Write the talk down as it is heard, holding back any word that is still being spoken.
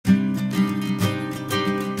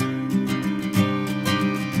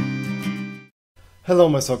Hello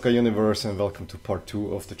my soccer universe and welcome to part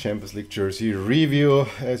 2 of the Champions League jersey review.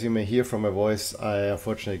 As you may hear from my voice, I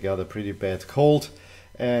unfortunately got a pretty bad cold,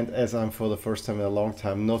 and as I'm for the first time in a long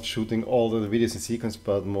time not shooting all the videos in sequence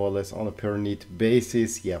but more or less on a per need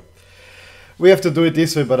basis, we have to do it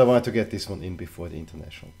this way, but I wanted to get this one in before the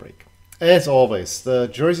international break. As always, the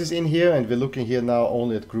jerseys in here, and we're looking here now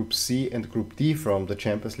only at Group C and Group D from the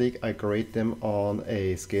Champions League. I grade them on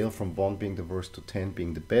a scale from 1 being the worst to 10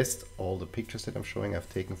 being the best. All the pictures that I'm showing I've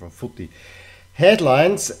taken from Footy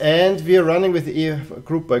Headlines, and we're running with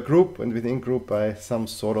group by group and within group by some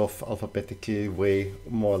sort of alphabetical way,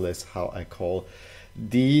 more or less how I call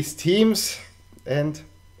these teams. And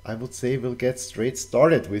I would say we'll get straight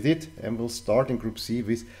started with it, and we'll start in Group C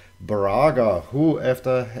with Braga, who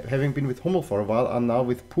after having been with Hummel for a while are now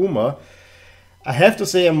with Puma. I have to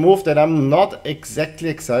say a move that I'm not exactly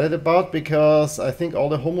excited about, because I think all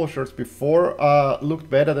the Hummel shirts before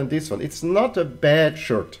looked better than this one. It's not a bad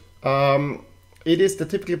shirt. It is the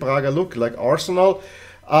typical Braga look, like Arsenal.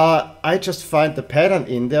 I just find the pattern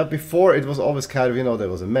in there. Before it was always kind of, there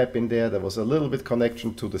was a map in there, there was a little bit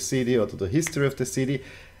connection to the city or to the history of the city.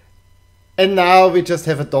 And now we just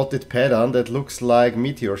have a dotted pattern that looks like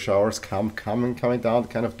meteor showers coming down,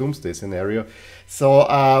 kind of doomsday scenario. So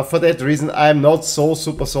for that reason, I'm not so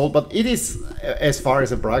super sold, but it is, as far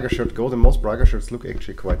as a Braga shirt goes, and most Braga shirts look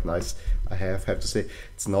actually quite nice. I have to say,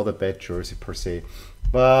 it's not a bad jersey per se,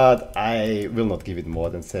 but I will not give it more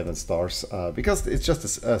than 7 stars because it's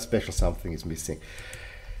just a special something is missing.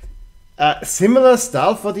 Similar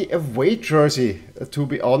style for the away jersey, to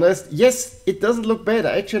be honest. Yes, it doesn't look bad.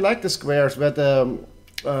 I actually like the squares where the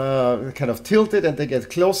kind of tilted and they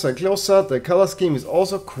get closer and closer. The color scheme is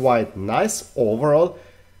also quite nice overall.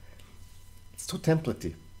 It's too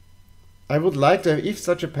templatey. I would like to have, if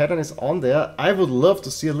such a pattern is on there, I would love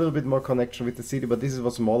to see a little bit more connection with the city, but this is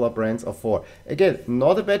what smaller brands are for. Again,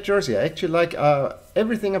 not a bad jersey. I actually like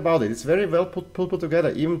everything about it. It's very well put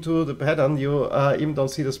together. Even to the pattern, you even don't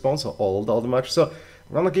see the sponsor all that much. So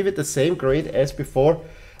I'm gonna give it the same grade as before.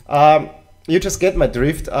 You just get my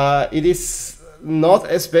drift. It is not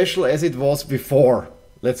as special as it was before.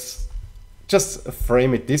 Let's just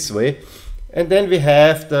frame it this way. And then we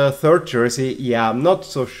have the third jersey. Yeah, I'm not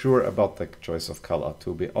so sure about the choice of color,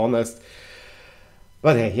 to be honest.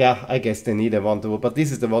 But yeah, I guess they need a one to. But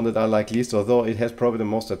this is the one that I like least, although it has probably the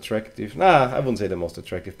most attractive. I wouldn't say the most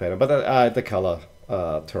attractive pattern, but the color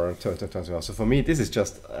turns me off. So for me, this is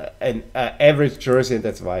just an average jersey, and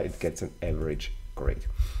that's why it gets an average grade.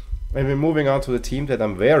 And we're moving on to the team that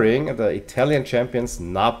I'm wearing, the Italian champions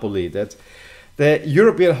Napoli. The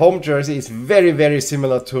European home jersey is very, very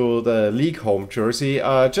similar to the league home jersey,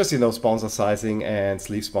 just, sponsor sizing and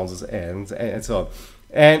sleeve sponsors and so on.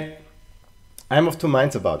 And I'm of two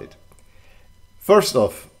minds about it. First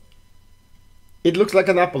off, it looks like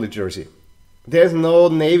a Napoli jersey. There's no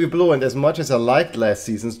navy blue, and as much as I liked last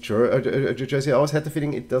season's jersey, I always had the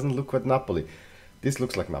feeling it doesn't look quite Napoli. This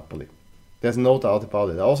looks like Napoli. There's no doubt about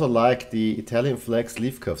it. I also like the Italian flag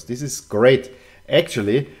sleeve cuffs. This is great.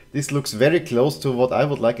 Actually, this looks very close to what I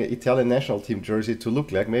would like an Italian national team jersey to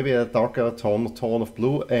look like. Maybe a darker tone of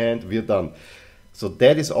blue, and we're done. So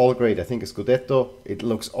that is all great. I think it's Scudetto. It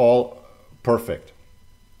looks all perfect.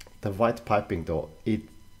 The white piping though, it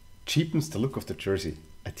cheapens the look of the jersey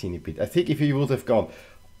a teeny bit. I think if you would have gone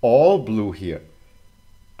all blue here,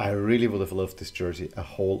 I really would have loved this jersey a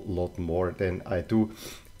whole lot more than I do.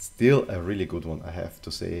 It's still a really good one, I have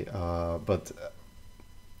to say. But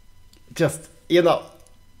just,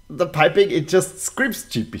 the piping, it just screams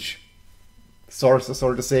cheapish. Sorry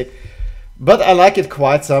to say. But I like it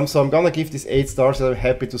quite some, so I'm gonna give this 8 stars. I'm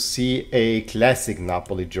happy to see a classic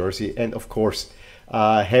Napoli jersey. And of course,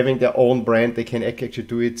 having their own brand, they can actually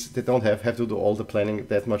do it. They don't have to do all the planning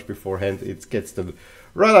that much beforehand. It gets them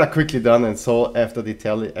rather quickly done. And so after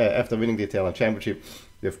winning the Italian championship,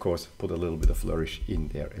 they of course put a little bit of flourish in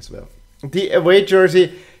there as well. The away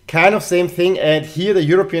jersey, kind of same thing, and here the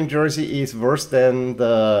European jersey is worse than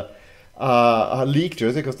the league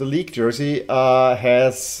jersey, because the league jersey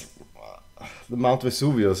has the Mount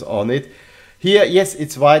Vesuvius on it. Here, yes,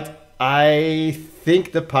 it's white. I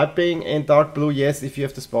think the piping in dark blue, yes, if you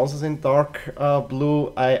have the sponsors in dark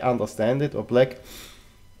blue, I understand it, or black.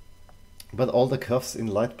 But all the cuffs in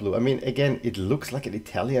light blue. I mean, again, it looks like an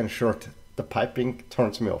Italian shirt. The piping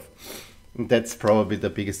turns me off. That's probably the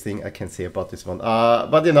biggest thing I can say about this one.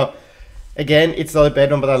 But again, it's not a bad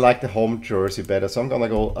one, but I like the home jersey better. So I'm gonna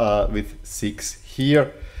go with 6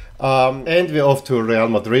 here. And we're off to Real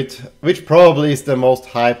Madrid, which probably is the most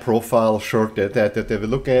high profile shirt that we're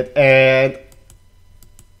looking at. And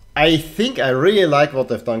I think I really like what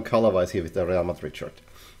they've done color-wise here with the Real Madrid shirt.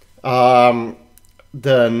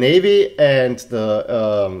 the navy and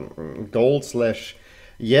the gold slash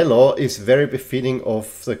yellow is very befitting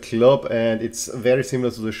of the club, and it's very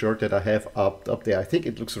similar to the shirt that I have up there. I think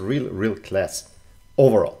it looks real class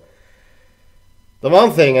overall. The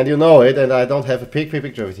one thing, and you know it, and I don't have a picture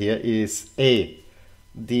of it here, is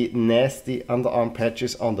the nasty underarm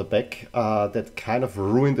patches on the back that kind of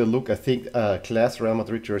ruin the look. I think a class Real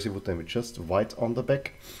Madrid jersey would then be just white on the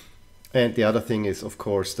back. And the other thing is, of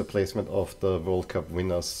course, the placement of the World Cup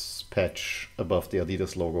winners patch above the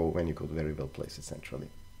Adidas logo when you could very well place it centrally.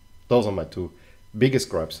 Those are my two biggest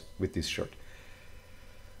gripes with this shirt.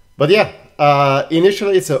 But yeah,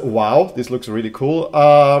 initially it's a wow, this looks really cool.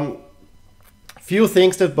 Few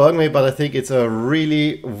things that bug me, but I think it's a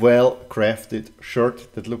really well crafted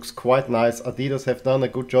shirt that looks quite nice. Adidas have done a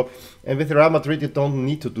good job, and with Real Madrid you don't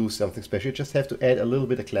need to do something special, you just have to add a little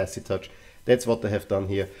bit of classy touch. That's what they have done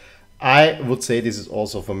here. I would say this is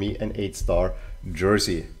also for me an 8-star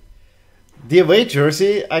jersey. The away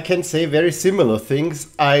jersey, I can say very similar things.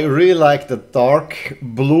 I really like the dark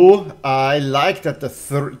blue. I like that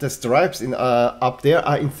the stripes up there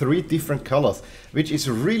are in 3 different colors, which is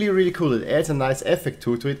really cool. It adds a nice effect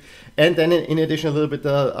to it. And then in addition, a little bit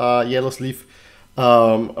the yellow sleeve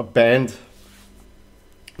band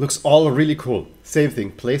looks all really cool. Same thing,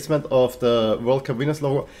 placement of the World Cup winners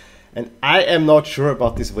logo. And I am not sure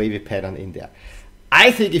about this wavy pattern in there. I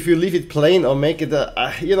think if you leave it plain or make it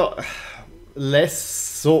less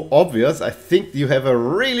so obvious, I think you have a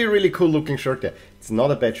really cool looking shirt there. It's not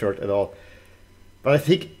a bad shirt at all, but I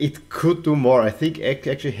think it could do more. I think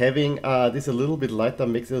actually having this a little bit lighter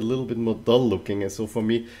makes it a little bit more dull looking, and so for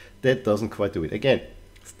me that doesn't quite do it. Again,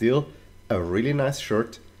 still a really nice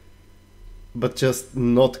shirt, but just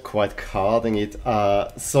not quite carding it.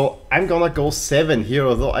 So I'm gonna go 7 here,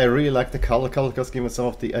 although I really like the color scheme and some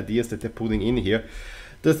of the ideas that they're putting in here.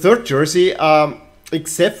 The third jersey,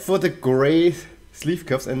 except for the gray sleeve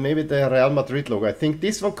cuffs and maybe the Real Madrid logo, I think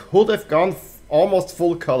this one could have gone almost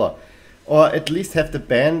full color, or at least have the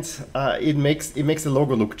band. It makes the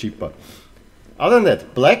logo look cheaper. Other than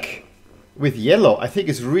that, black with yellow I think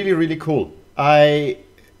is really cool. I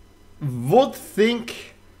would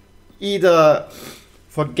think either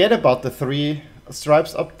forget about the 3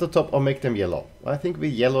 stripes up the top or make them yellow. I think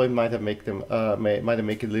with yellow it might have make them might have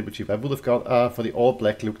make it a little bit cheap. I would have gone for the all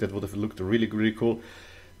black look. That would have looked really cool.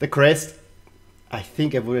 The crest, I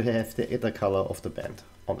think I would have the other color of the band,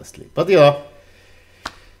 honestly. But you know,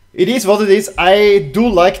 it is what it is. I do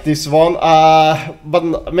like this one,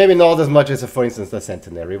 but maybe not as much as, for instance, the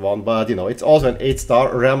Centenary one. But you know, it's also an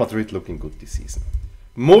 8-star. Real Madrid looking good this season.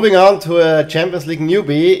 Moving on to a Champions League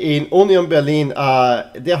newbie in Union Berlin,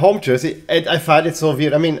 their home jersey, and I find it so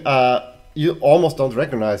weird. I mean, you almost don't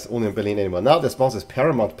recognize Union Berlin anymore. Now the sponsor is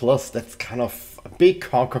Paramount Plus. That's kind of a big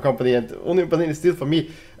company, and Union Berlin is still, for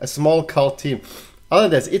me, a small cult team. Other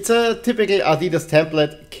than this, it's a typical Adidas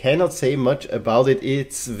template. Cannot say much about it.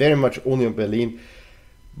 It's very much Union Berlin,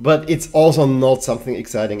 but it's also not something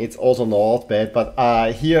exciting. It's also not bad.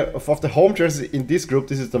 But here, of the home jersey in this group,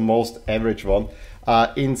 this is the most average one.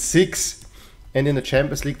 In 6, and in the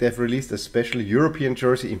Champions League they've released a special European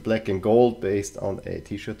jersey in black and gold based on a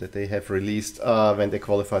t-shirt that they have released when they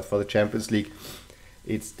qualified for the Champions League.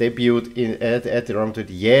 It's debuted at the Real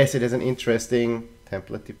Madrid. Yes, it has an interesting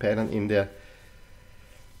template pattern in there.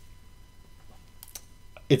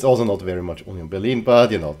 It's also not very much Union Berlin,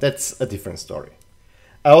 but you know, that's a different story.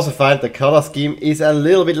 I also find the color scheme is a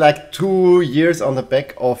little bit like 2 years on the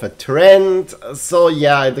back of a trend. So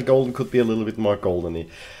yeah, the golden could be a little bit more goldeny.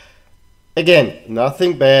 Again,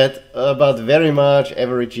 nothing bad, but very much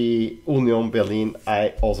averagey Union Berlin.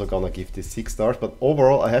 I also gonna give this 6 stars, but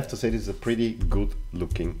overall I have to say this is a pretty good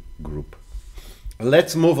looking group.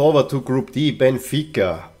 Let's move over to Group D,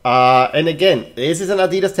 Benfica. And again, this is an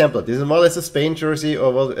Adidas template. This is more or less a Spain jersey,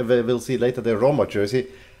 or we'll see later the Roma jersey,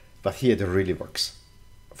 but here it really works.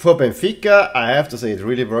 For Benfica, I have to say it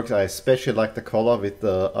really works. I especially like the color with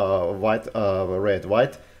the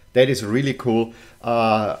red-white. That is really cool.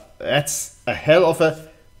 That's a hell of a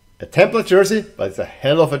template jersey, but it's a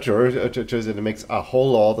hell of a jersey that makes a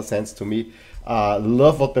whole lot of sense to me.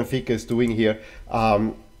 Love what Benfica is doing here.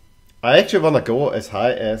 I actually want to go as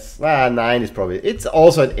high as 9 is probably. It's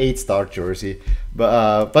also an 8-star jersey,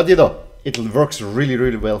 but you know, it works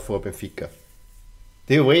really well for Benfica.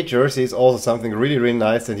 The away jersey is also something really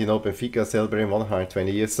nice, and you know, Benfica celebrating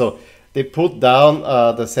 120 years, so they put down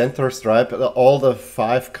the center stripe, all the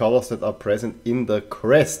 5 colors that are present in the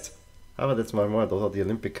crest. However, that's my mind, those are the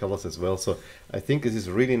Olympic colors as well, so I think this is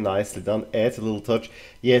really nicely done, adds a little touch.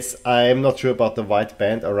 Yes, I'm not sure about the white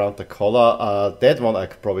band around the collar, that one I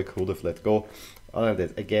probably could have let go. other than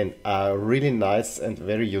that, again, a really nice and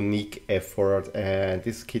very unique effort, and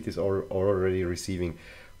this kit is already receiving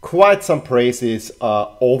quite some praises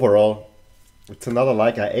overall. It's another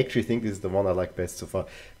like, I actually think this is the one I like best so far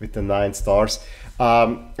with the 9 stars.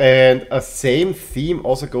 And a same theme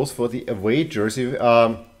also goes for the away jersey.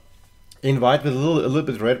 In white with a little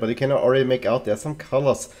bit red, but you can already make out there are some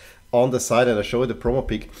colors on the side, and I show you the promo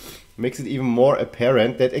pic. Makes it even more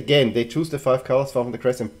apparent that again they choose the 5 colors from the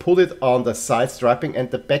crest and put it on the side striping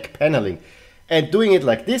and the back paneling. And doing it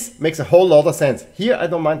like this makes a whole lot of sense. Here I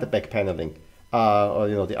don't mind the back paneling, or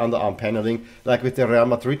you know, the underarm paneling, like with the Real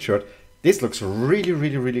Madrid shirt. This looks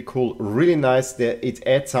really cool, really nice. It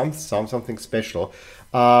adds something special.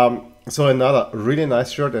 So another really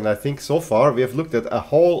nice shirt, and I think so far we have looked at a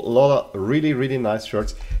whole lot of really nice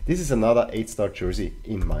shirts. This is another 8-star jersey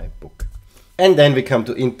in my book. And then we come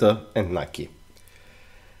to Inter and Nike.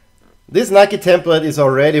 This Nike template is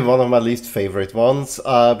already one of my least favorite ones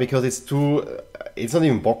because it's not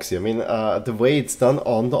even boxy. I mean, the way it's done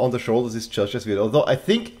on the shoulders is just as weird. Although I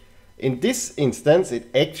think in this instance it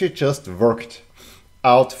actually just worked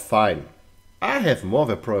out fine. I have more of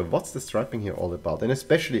a problem. What's the striping here all about? And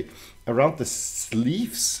especially around the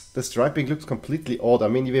sleeves, the striping looks completely odd. I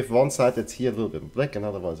mean, you have one side that's here a little bit black,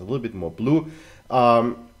 another one is a little bit more blue.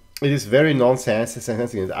 It is very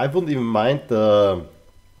nonsensical. I wouldn't even mind the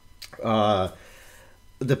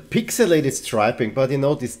pixelated striping, but you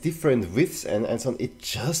know, these different widths and so on, it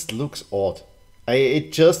just looks odd.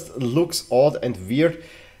 It just looks odd and weird.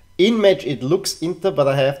 In match it looks Inter, but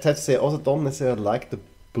I have to say I also don't necessarily like the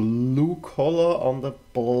blue color on the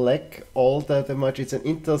black all that much. It's an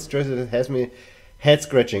Inter jersey that has me head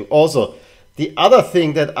scratching. Also, the other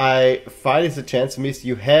thing that I find is a chance missed,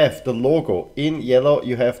 you have the logo in yellow,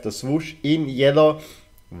 you have the swoosh in yellow.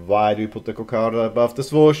 Why do you put the Cocarda above the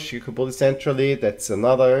swoosh? You could put it centrally, that's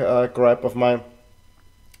another gripe of mine.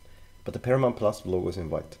 But the Paramount Plus logo is in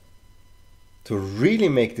white. To really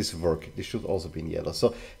make this work, this should also be in yellow.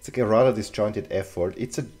 So it's like a rather disjointed effort.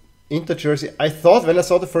 It's a Inter jersey. I thought when I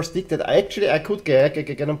saw the first stick that I could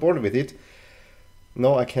get on board with it.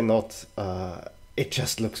 No, I cannot. It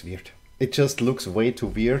just looks weird. It just looks way too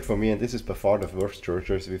weird for me, and this is by far the worst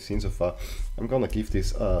jersey we've seen so far. I'm gonna give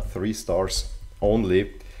this 3 stars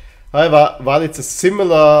only. However, while it's a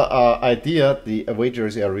similar idea, the away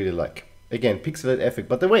jersey I really like. Again, pixelated effect,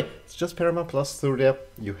 but the way it's just Paramount Plus through there.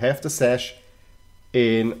 You have the sash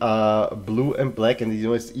in blue and black, and you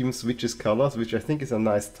know, it even switches colors, which I think is a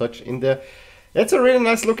nice touch in there. It's a really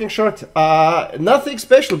nice looking shirt. Nothing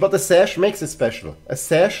special, but the sash makes it special. A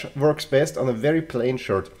sash works best on a very plain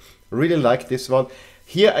shirt. Really like this one.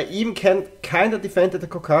 Here I even can kind of defend that the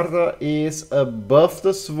Cocarda is above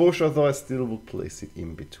the swoosh, although I still would place it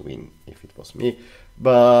in between if it was me.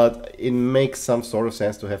 But it makes some sort of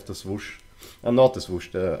sense to have the swoosh, not the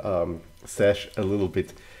swoosh, the sash a little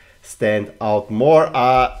bit stand out more.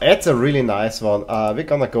 It's a really nice one. We're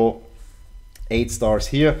gonna go 8 stars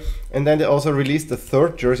here. And then they also released the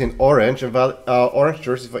 3rd jersey in orange. And while orange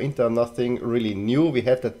jerseys for Inter are nothing really new, we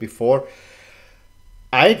had that before.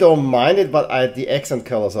 I don't mind it, but the accent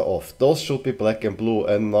colors are off. Those should be black and blue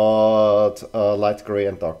and not light gray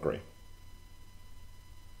and dark gray.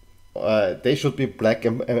 They should be black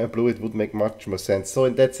and blue. It would make much more sense. So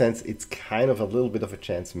in that sense, it's kind of a little bit of a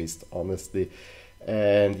chance missed, honestly.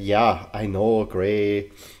 And yeah, I know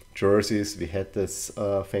gray jerseys. We had this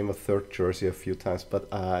famous 3rd jersey a few times, but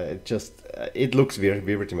it looks weird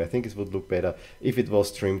to me. I think it would look better if it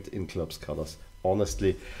was trimmed in club's colors,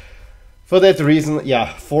 honestly. For that reason,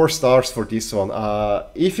 yeah, 4 stars for this one.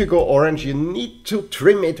 If you go orange, you need to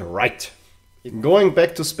trim it right. Going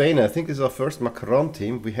back to Spain, I think this is our first Macron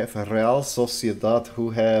team. We have a Real Sociedad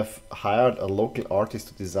who have hired a local artist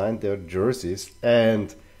to design their jerseys,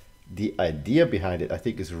 and the idea behind it I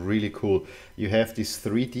think is really cool. You have these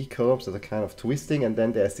 3D columns that are kind of twisting, and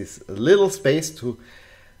then there's this little space to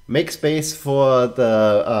make space for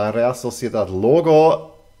the Real Sociedad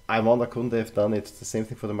logo. I wonder, couldn't they have done it the same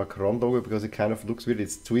thing for the Macron logo, because it kind of looks weird.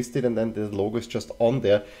 It's twisted and then the logo is just on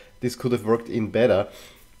there. This could have worked in better.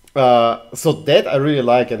 So that I really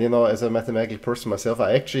like, and you know, as a mathematical person myself,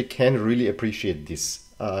 I actually can really appreciate this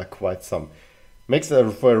quite some. Makes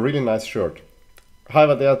it for a really nice shirt.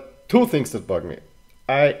 However, there are 2 things that bug me.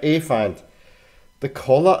 I find the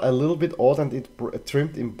collar a little bit odd, and it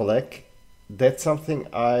trimmed in black. That's something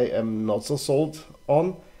I am not so sold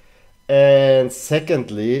on. And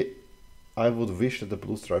secondly, I would wish that the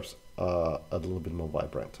blue stripes are a little bit more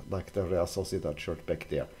vibrant, like the Real Sociedad shirt back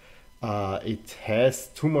there. It has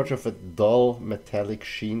too much of a dull metallic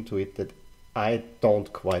sheen to it that I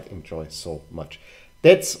don't quite enjoy so much.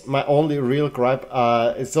 That's my only real gripe.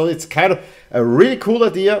 So it's kind of a really cool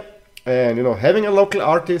idea, and you know, having a local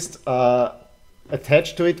artist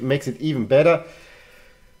attached to it makes it even better.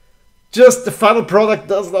 Just the final product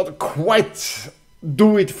does not quite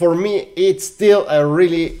do it for me. It's still a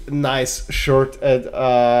really nice shirt, and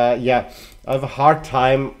yeah, I have a hard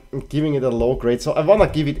time giving it a low grade, so I wanna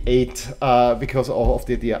give it 8 because of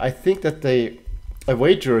the idea. I think that the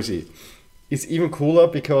away jersey is even cooler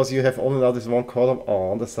because you have only now this one column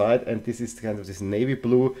on the side, and this is kind of this navy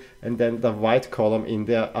blue, and then the white column in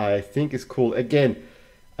there I think is cool. Again,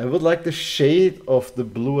 I would like the shade of the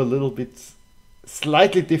blue a little bit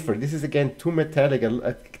slightly different. This is again too metallic,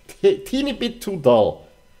 a teeny bit too dull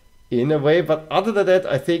in a way, but other than that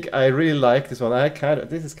I think I really like this one.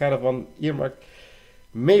 This is kind of one earmark.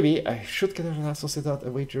 Maybe I should get a Sociedad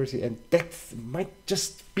away jersey, and that might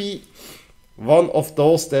just be one of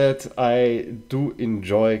those that I do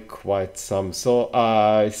enjoy quite some. So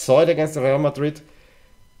I saw it against Real Madrid.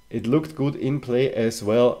 It looked good in play as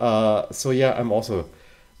well. So yeah,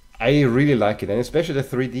 I really like it, and especially the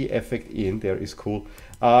 3D effect in there is cool.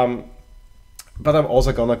 But I'm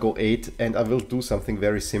also gonna go 8, and I will do something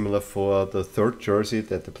very similar for the third jersey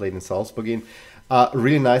that they played in Salzburg in.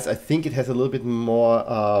 Really nice. I think it has a little bit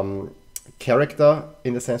more character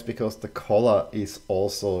in the sense because the collar is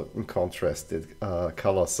also in contrasted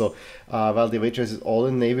color. So while the away jersey is all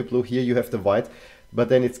in navy blue, here you have the white, but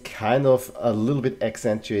then it's kind of a little bit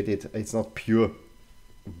accentuated. It's not pure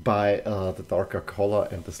by the darker collar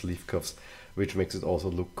and the sleeve cuffs, which makes it also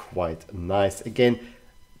look quite nice. Again,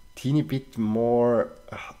 teeny bit more,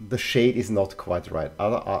 the shade is not quite right.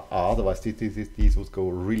 Otherwise these would go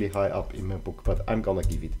really high up in my book, but I'm gonna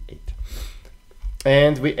give it 8.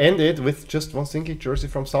 And we ended with just one single jersey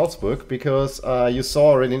from Salzburg, because you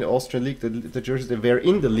saw already in the Austrian league the jerseys they were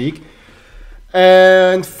in the league.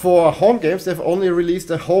 And for home games, they've only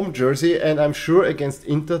released a home jersey, and I'm sure against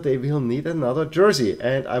Inter they will need another jersey.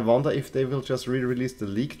 And I wonder if they will just re-release the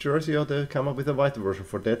league jersey, or they'll come up with a white version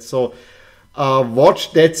for that. So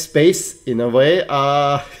watch that space in a way.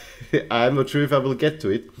 I'm not sure if I will get to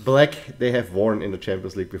it. Black they have worn in the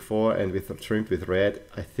Champions League before, and with trimmed with red,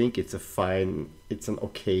 I think it's an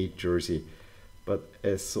okay jersey. But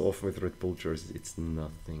as so often with Red Bull jerseys, it's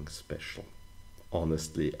nothing special,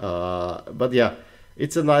 honestly. But yeah,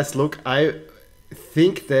 it's a nice look. I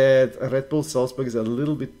think that Red Bull Salzburg is a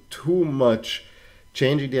little bit too much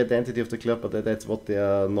changing the identity of the club, but that's what they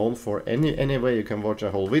are known for anyway. You can watch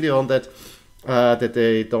a whole video on that. That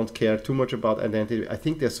they don't care too much about identity. I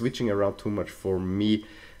think they're switching around too much for me.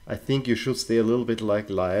 I think you should stay a little bit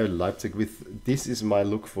like Leipzig with, this is my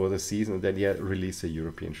look for the season, and then yeah, release a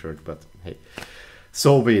European shirt. But hey,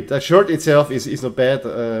 so be it. That shirt itself is not bad.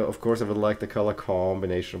 Of course, I would like the color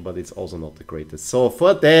combination, but it's also not the greatest. So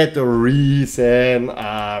for that reason,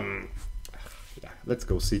 yeah, let's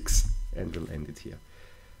go 6, and we'll end it here.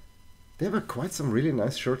 There were quite some really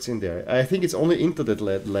nice shirts in there. I think it's only Inter that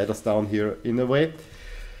led us down here in a way.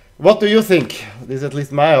 What do you think? This is at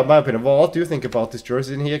least my opinion. What do you think about this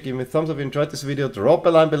jersey in here? Give me a thumbs up if you enjoyed this video. Drop a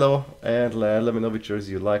line below and let me know which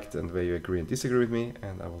jersey you liked and where you agree and disagree with me.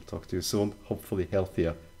 And I will talk to you soon. Hopefully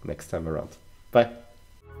healthier next time around. Bye.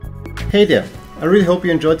 Hey there, I really hope you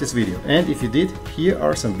enjoyed this video, and if you did, here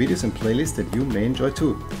are some videos and playlists that you may enjoy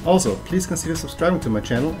too. Also, please consider subscribing to my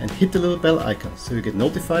channel and hit the little bell icon so you get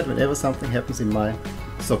notified whenever something happens in my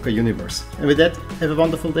soccer universe. And with that, have a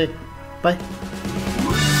wonderful day. Bye!